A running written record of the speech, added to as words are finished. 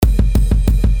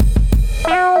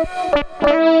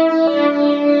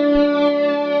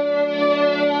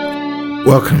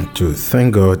Welcome to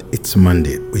Thank God It's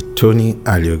Monday with Tony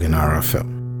Aliogenarafel.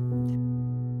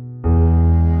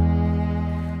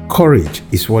 Courage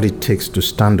is what it takes to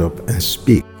stand up and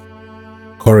speak.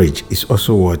 Courage is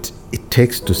also what it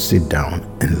takes to sit down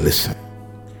and listen.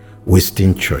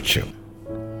 Winston Churchill.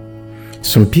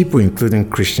 Some people, including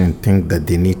Christians, think that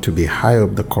they need to be high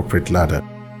up the corporate ladder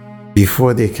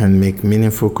before they can make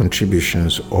meaningful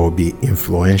contributions or be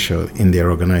influential in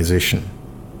their organization.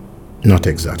 Not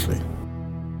exactly.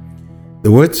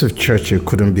 The words of Churchill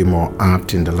couldn't be more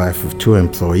apt in the life of two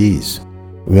employees,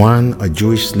 one a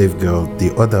Jewish slave girl,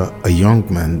 the other a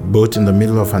young man, both in the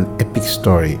middle of an epic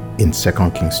story in 2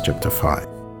 Kings chapter 5.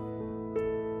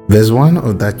 Verse 1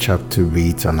 of that chapter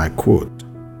reads, and I quote,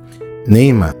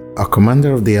 Naaman, a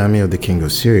commander of the army of the king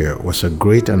of Syria, was a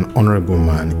great and honorable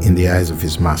man in the eyes of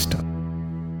his master,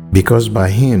 because by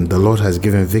him the Lord has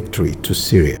given victory to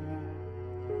Syria.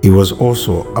 He was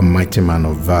also a mighty man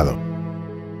of valor,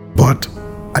 but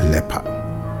a leper.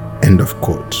 End of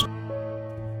quote.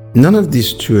 None of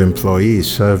these two employees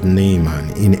served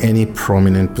Naaman in any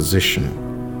prominent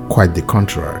position, quite the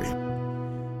contrary.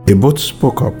 They both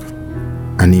spoke up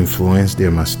and influenced their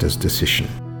master's decision.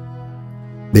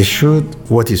 They showed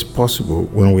what is possible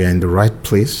when we are in the right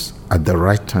place at the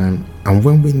right time and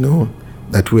when we know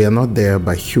that we are not there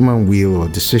by human will or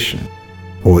decision,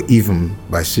 or even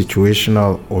by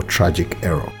situational or tragic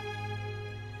error.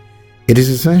 It is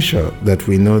essential that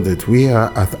we know that we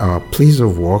are at our place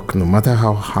of work, no matter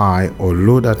how high or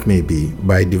low that may be,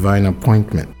 by divine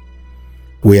appointment.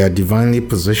 We are divinely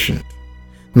positioned.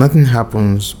 Nothing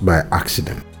happens by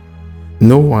accident.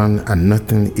 No one and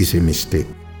nothing is a mistake.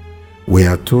 We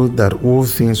are told that all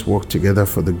things work together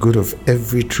for the good of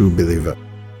every true believer,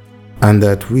 and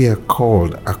that we are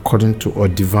called according to our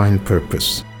divine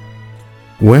purpose.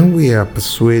 When we are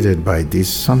persuaded by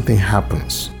this, something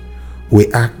happens.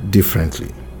 We act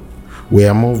differently. We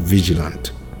are more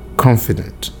vigilant,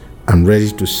 confident, and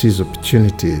ready to seize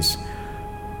opportunities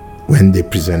when they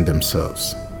present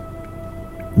themselves.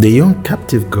 The young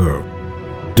captive girl,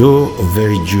 though a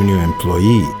very junior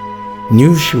employee,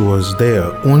 knew she was there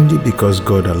only because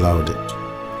God allowed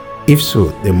it. If so,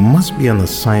 there must be an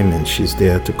assignment she's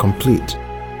there to complete.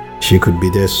 She could be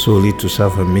there solely to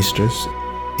serve her mistress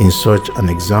in such an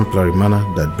exemplary manner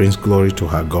that brings glory to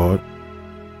her God.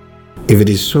 If it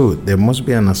is so, there must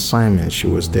be an assignment she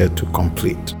was there to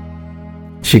complete.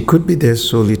 She could be there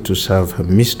solely to serve her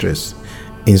mistress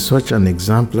in such an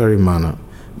exemplary manner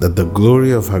that the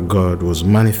glory of her God was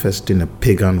manifest in a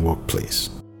pagan workplace.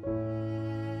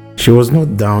 She was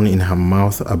not down in her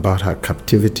mouth about her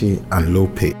captivity and low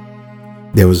pay.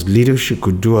 There was little she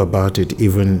could do about it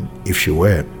even if she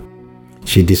were.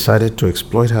 She decided to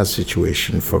exploit her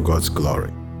situation for God's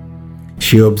glory.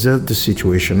 She observed the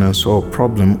situation and saw a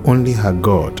problem only her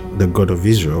God, the God of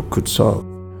Israel, could solve.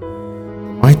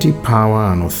 The mighty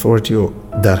power and authority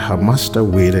that her master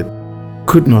wielded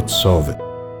could not solve it.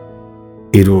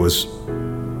 It was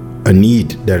a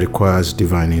need that requires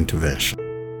divine intervention.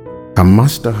 Her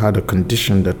master had a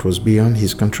condition that was beyond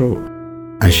his control,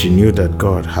 and she knew that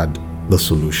God had the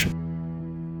solution.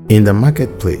 In the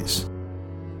marketplace,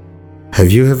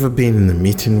 have you ever been in a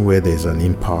meeting where there's an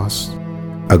impasse,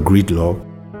 a gridlock?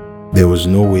 There was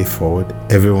no way forward,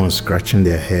 everyone scratching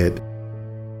their head,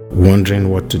 wondering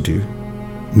what to do?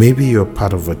 Maybe you're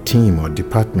part of a team or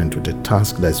department with a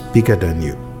task that's bigger than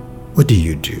you. What do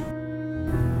you do?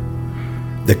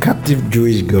 The captive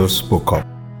Jewish girl spoke up.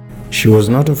 She was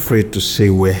not afraid to say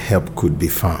where help could be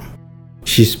found.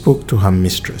 She spoke to her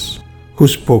mistress, who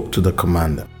spoke to the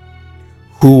commander,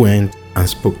 who went and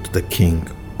spoke to the king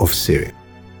of Syria.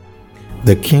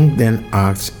 The king then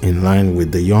acts in line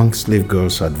with the young slave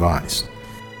girl's advice.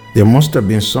 There must have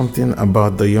been something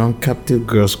about the young captive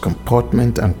girl's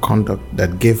comportment and conduct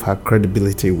that gave her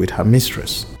credibility with her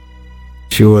mistress.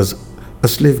 She was a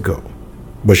slave girl,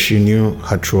 but she knew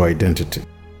her true identity.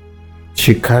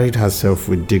 She carried herself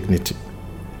with dignity,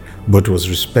 but was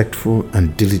respectful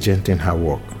and diligent in her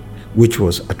work, which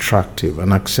was attractive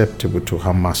and acceptable to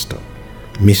her master,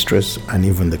 mistress, and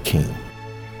even the king.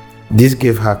 This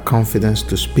gave her confidence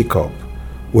to speak up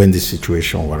when the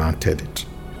situation warranted it.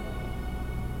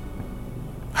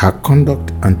 Her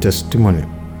conduct and testimony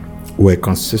were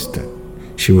consistent.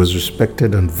 She was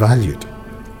respected and valued,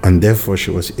 and therefore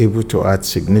she was able to add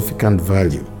significant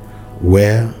value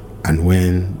where and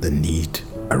when the need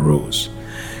arose.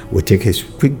 We'll take a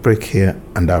quick break here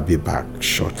and I'll be back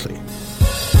shortly.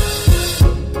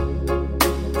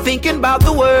 Thinking about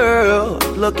the world,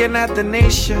 looking at the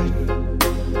nation.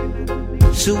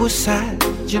 Suicide,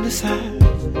 genocide.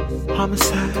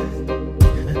 homicide.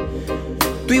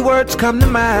 3 words come to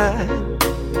mind.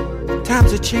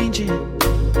 Times are changing,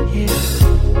 yeah.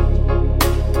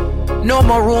 No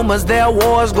more rumors, there are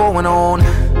wars going on.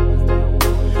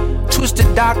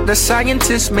 Twisted doctor,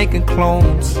 scientists making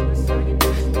clones.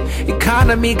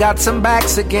 Economy got some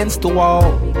backs against the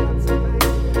wall.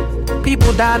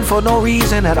 People dying for no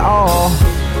reason at all.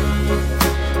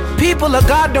 People of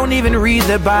God don't even read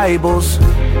their Bibles.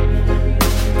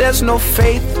 There's no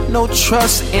faith, no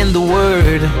trust in the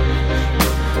word.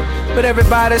 But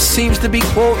everybody seems to be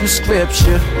quoting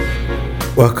scripture.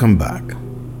 Welcome back.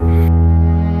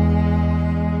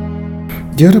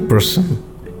 The other person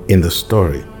in the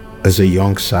story is a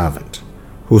young servant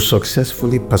who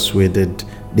successfully persuaded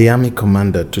the army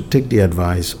commander to take the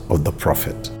advice of the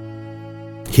prophet.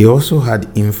 He also had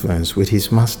influence with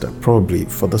his master, probably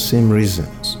for the same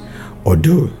reasons,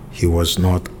 although he was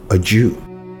not a Jew.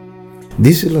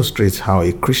 This illustrates how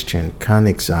a Christian can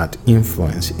exert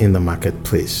influence in the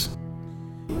marketplace.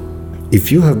 If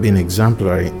you have been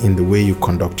exemplary in the way you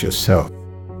conduct yourself,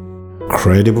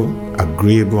 credible,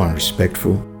 agreeable, and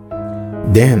respectful,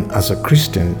 then as a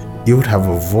Christian, you would have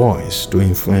a voice to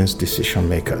influence decision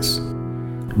makers.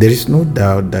 There is no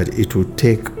doubt that it will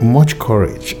take much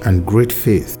courage and great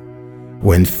faith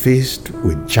when faced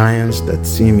with giants that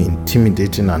seem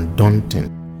intimidating and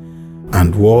daunting,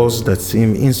 and walls that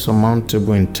seem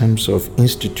insurmountable in terms of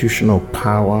institutional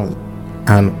power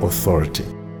and authority.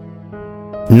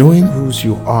 Knowing whose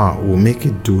you are will make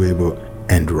it doable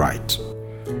and right.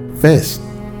 First,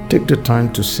 take the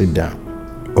time to sit down,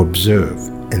 observe,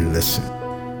 and listen.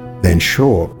 Then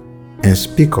show up and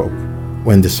speak up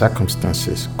when the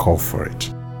circumstances call for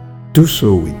it. Do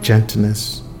so with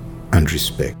gentleness and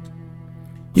respect.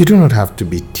 You do not have to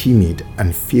be timid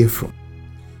and fearful.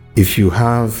 If you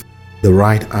have the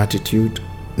right attitude,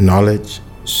 knowledge,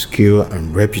 skill,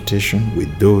 and reputation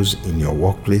with those in your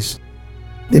workplace,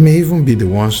 they may even be the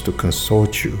ones to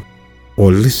consult you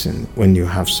or listen when you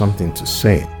have something to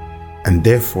say, and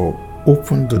therefore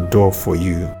open the door for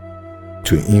you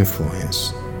to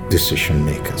influence decision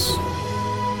makers.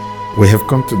 We have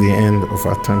come to the end of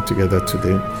our time together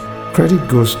today. Credit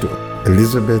goes to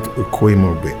Elizabeth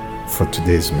Okoye-Mogbe for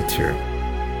today's material.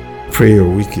 Pray your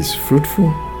week is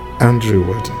fruitful and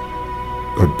rewarding.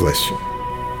 God bless you.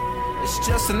 It's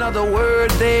just another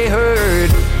word they heard.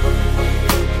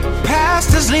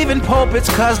 Pastors leaving pulpits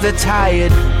cause they're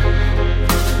tired.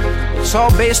 It's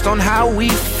all based on how we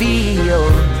feel.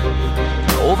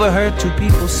 Overheard 2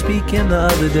 people speaking the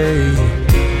other day.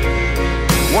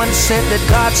 One said that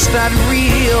God's not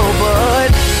real,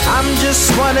 but I'm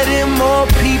just one of them more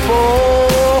people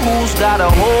who's got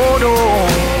a hold on.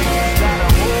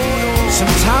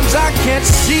 Sometimes I can't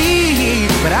see,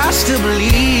 but I still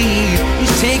believe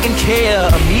He's taking care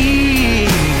of me.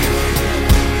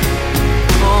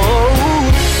 Oh,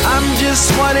 I'm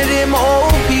just one of them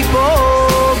old people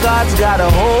God's got a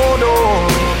hold on.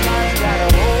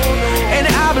 And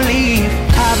I believe,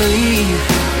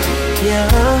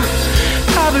 yeah,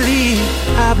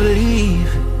 I believe,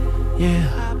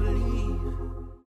 yeah.